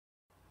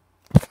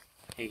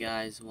Hey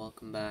guys,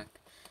 welcome back.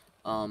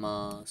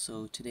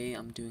 So today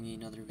I'm doing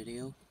another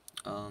video.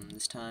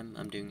 This time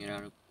I'm doing it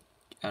out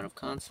of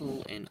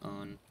console and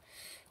on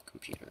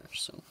computer.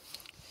 So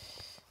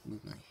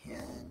move my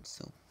hand.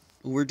 So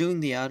we're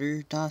doing the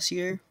otter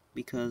dossier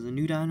because a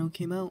new dino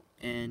came out,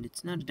 and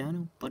it's not a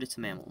dino, but it's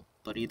a mammal.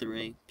 But either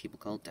way, people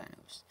call it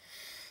dinos.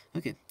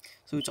 Okay,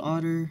 so it's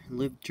otter.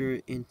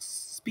 Its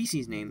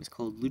species name is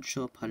called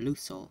Lucio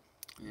paluso,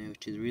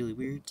 which is really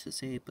weird to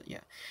say, but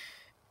yeah.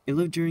 It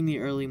lived during the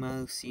early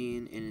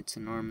Miocene, and it's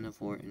an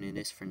omnivore, and it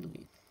is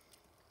friendly.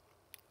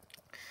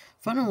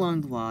 Found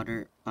along the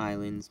water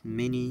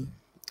many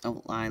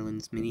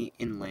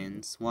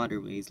inlands,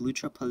 waterways,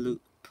 Lutra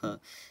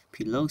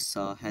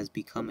pilosa has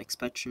become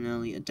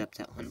exceptionally adept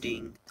at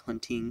hunting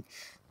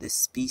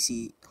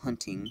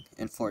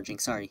and foraging.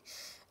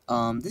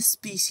 This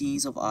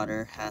species of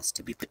otter has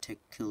to be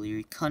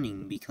particularly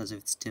cunning because of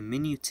its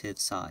diminutive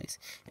size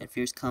and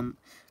fierce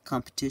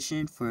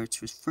competition for its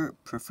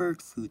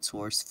preferred food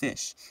source,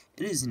 fish.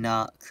 It is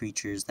not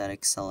creatures that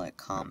excel at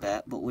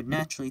combat, but would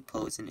naturally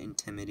pose an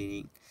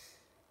intimidating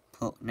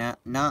not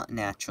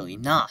naturally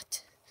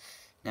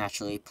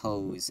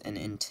pose an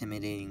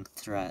intimidating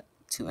threat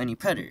to any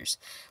predators.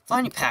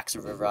 Finding packs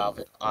of river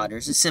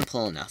otters is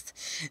simple enough.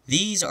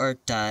 These are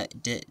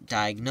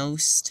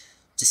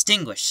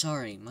distinguished,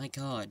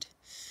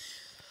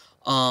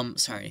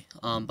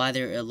 by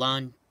their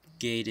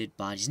elongated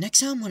bodies.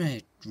 Next time when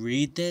I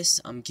read this,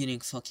 I'm getting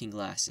fucking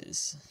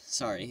glasses.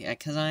 Sorry,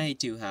 because I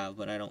do have,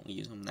 but I don't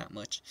use them that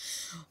much.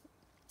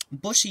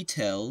 Bushy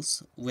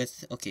tails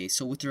with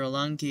their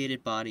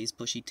elongated bodies,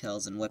 bushy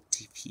tails, and webbed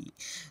feet.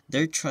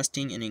 Their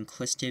trusting and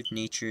inquisitive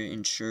nature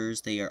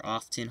ensures they are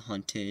often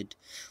hunted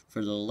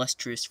for the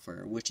lustrous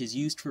fur, which is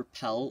used for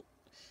pelt.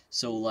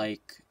 So,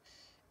 like,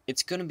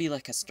 it's gonna be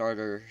like a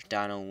starter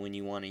dino when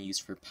you want to use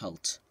for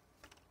pelt.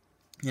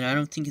 And I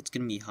don't think it's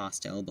gonna be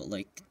hostile, but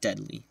like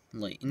deadly.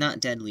 Like, not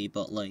deadly,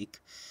 but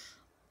like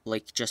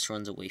just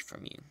runs away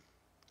from you.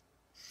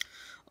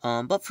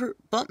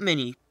 But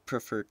many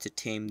prefer to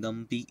tame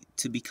them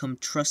to become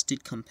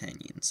trusted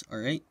companions. All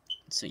right,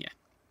 so yeah.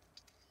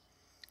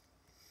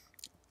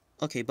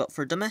 Okay, but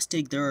for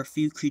domestic, there are a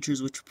few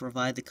creatures which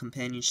provide the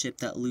companionship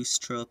that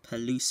Lustra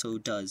Peluso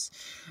does.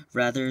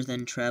 Rather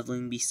than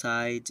traveling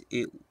beside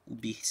you,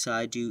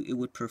 it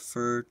would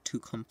prefer to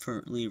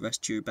comfortably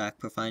rest your back,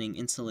 providing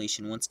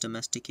insulation. Once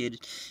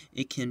domesticated,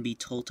 it can be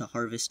told to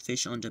harvest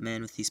fish on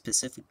demand with a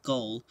specific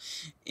goal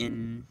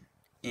in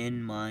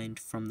mind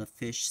from the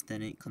fish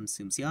that it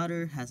consumes. The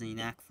otter has a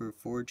knack for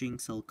foraging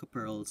silica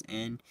pearls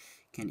and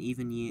can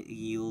even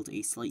yield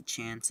a slight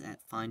chance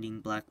at finding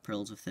black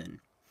pearls within.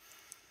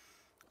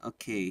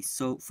 Okay,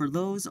 so for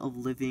those of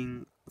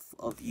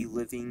you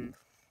living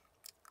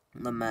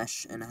the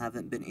mesh and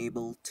haven't been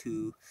able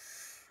to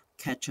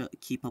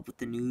keep up with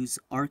the news,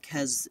 Ark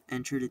has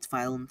entered its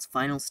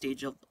final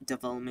stage of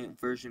development,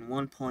 version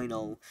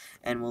 1.0,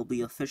 and will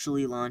be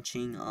officially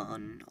launching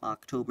on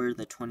October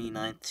the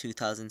 29th,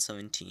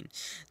 2017.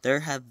 There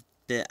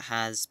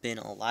has been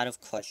a lot of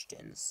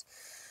questions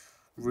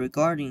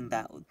regarding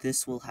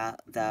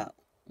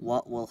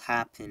what will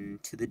happen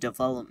to the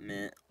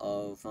development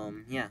of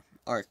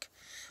Ark.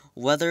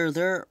 Whether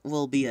there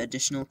will be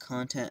additional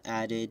content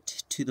added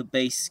to the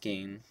base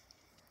game.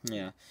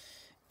 Yeah.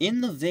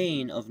 In the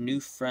vein of new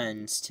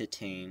friends to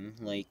tame,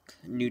 like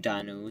new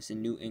dinos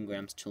and new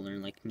engrams to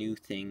learn, like new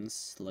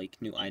things, like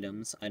new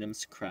items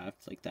to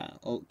craft, like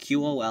that.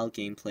 QOL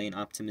gameplay and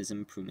optimism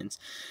improvements.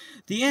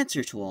 The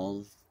answer to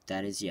all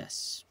that is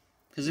yes.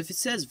 Because if it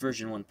says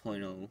version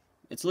 1.0,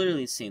 it's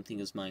literally the same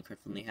thing as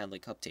Minecraft when they had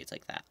like updates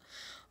like that.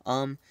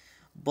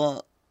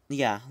 But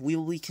yeah, we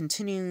will be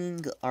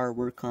continuing our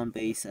work on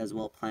base as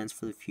well plans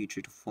for the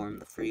future to form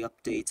the free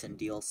updates and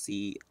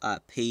DLC,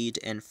 paid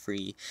and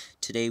free.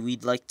 Today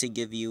we'd like to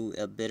give you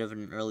a bit of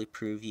an early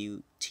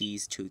preview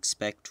tease to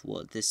expect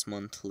what this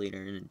month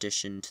later, in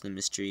addition to the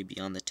mystery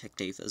beyond the tech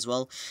Dave, as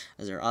well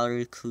as our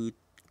other cute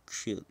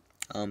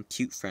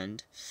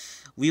friend.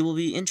 We will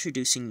be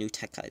introducing new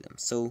tech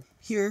items. So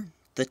here,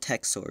 the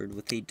tech sword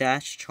with a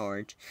dash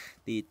charge.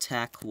 The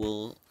attack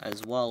will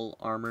as well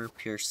as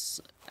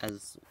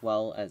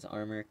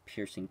armor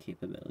piercing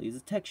capabilities. A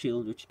tech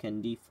shield which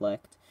can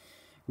reflect.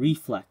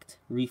 But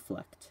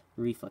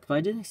I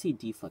didn't say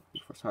deflect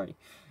before, sorry.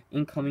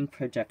 Incoming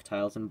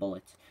projectiles and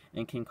bullets,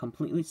 and can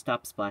completely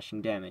stop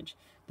splashing damage.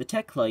 The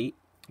tech light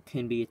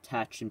can be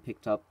attached and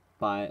picked up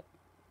from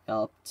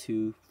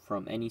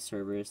any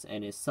servers,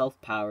 and is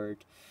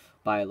self-powered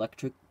by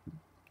electric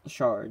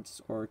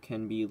shards or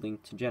can be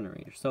linked to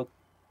generators. So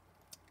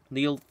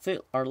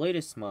our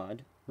latest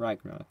mod,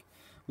 Ragnarok,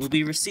 will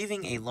be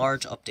receiving a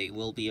large update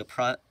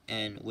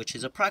which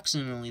is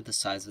approximately the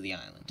size of the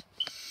island.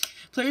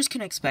 Players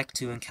can expect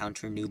to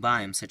encounter new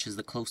biomes, such as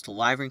the coastal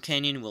Wyvern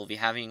Canyon. We'll be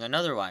having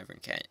another Wyvern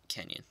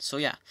Canyon. So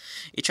yeah,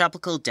 a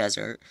tropical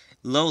desert,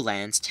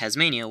 lowlands,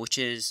 Tasmania, which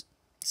is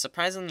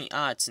surprisingly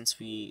odd since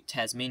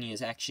Tasmania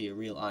is actually a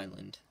real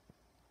island.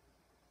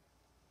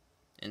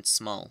 And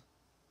small.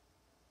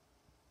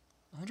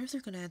 I wonder if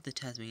they're going to add the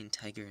Tasmanian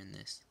tiger in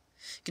this.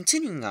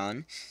 Continuing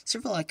on,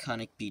 several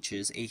iconic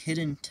beaches, a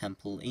hidden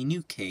temple, a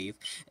new cave,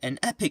 an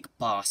epic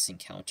boss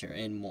encounter,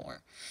 and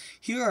more.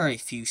 Here are a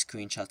few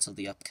screenshots of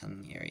the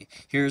upcoming area.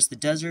 Here's the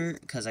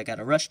desert, because I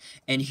gotta rush,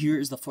 and here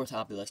is the fourth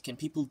obelisk. And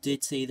people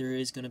did say there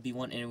is gonna be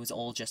one, and it was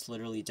all just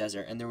literally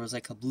desert, and there was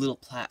like a little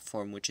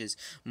platform, which is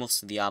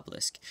most of the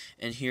obelisk.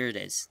 And here it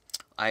is.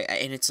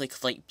 And it's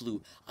like light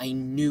blue. I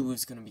knew it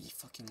was gonna be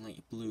fucking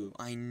light blue.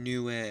 I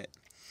knew it.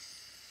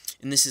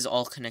 And this is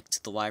all connected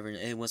to the wyvern.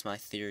 It was my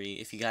theory.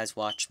 If you guys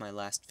watched my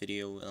last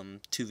video,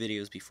 2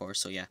 videos before,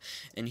 so yeah.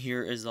 And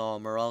here is all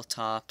morel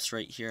tops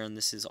right here, and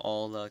this is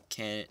all the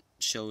can. It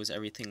shows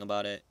everything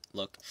about it.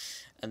 Look,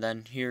 and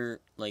then here,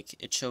 like,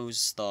 it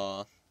shows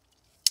the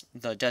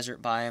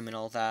desert biome and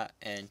all that.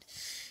 And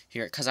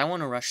here, because I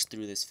want to rush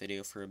through this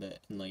video for a bit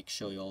and like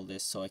show you all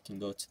this, so I can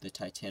go to the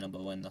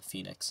titanoboa and the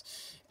phoenix.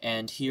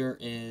 And here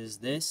is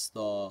this,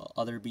 the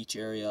other beach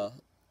area,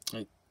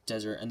 like,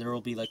 desert, and there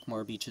will be like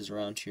more beaches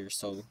around here,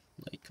 so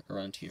like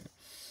around here,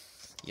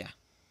 yeah,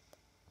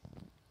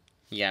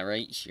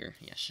 right here,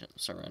 yeah,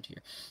 so around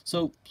here.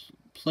 So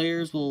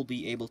players will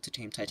be able to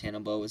tame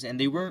titanoboas, and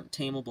they weren't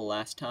tameable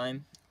last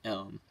time.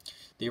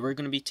 They were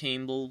going to be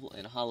tameable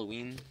in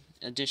Halloween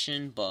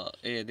edition, but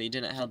they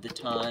didn't have the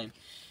time,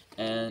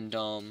 and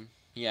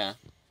yeah,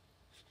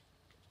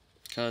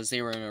 because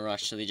they were in a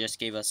rush, so they just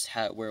gave us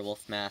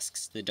werewolf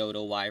masks, the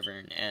dodo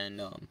wyvern,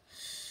 and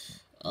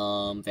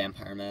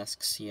vampire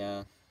masks,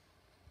 yeah,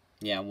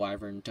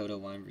 wyvern, dodo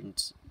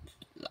wyverns.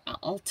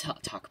 I'll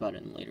talk about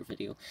it in a later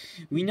video.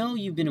 We know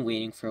you've been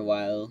waiting for a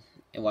while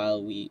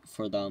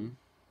for them,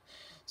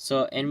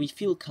 so, and we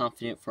feel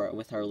confident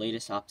with our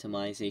latest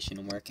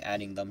optimization work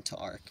adding them to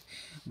Ark.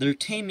 Their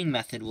taming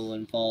method will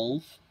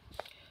involve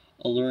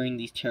alluring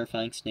these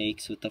terrifying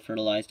snakes with the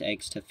fertilized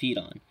eggs to feed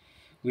on.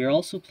 We are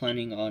also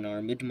planning on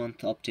our mid-month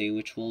update,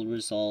 which will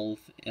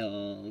resolve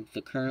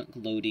the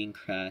current loading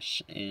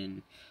crash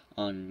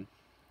on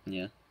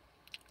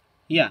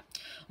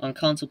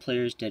console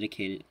player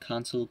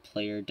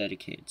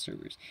dedicated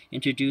servers.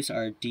 Introduce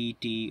our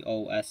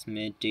DDoS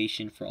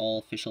mitigation for all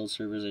official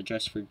servers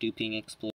addressed for duping exploits.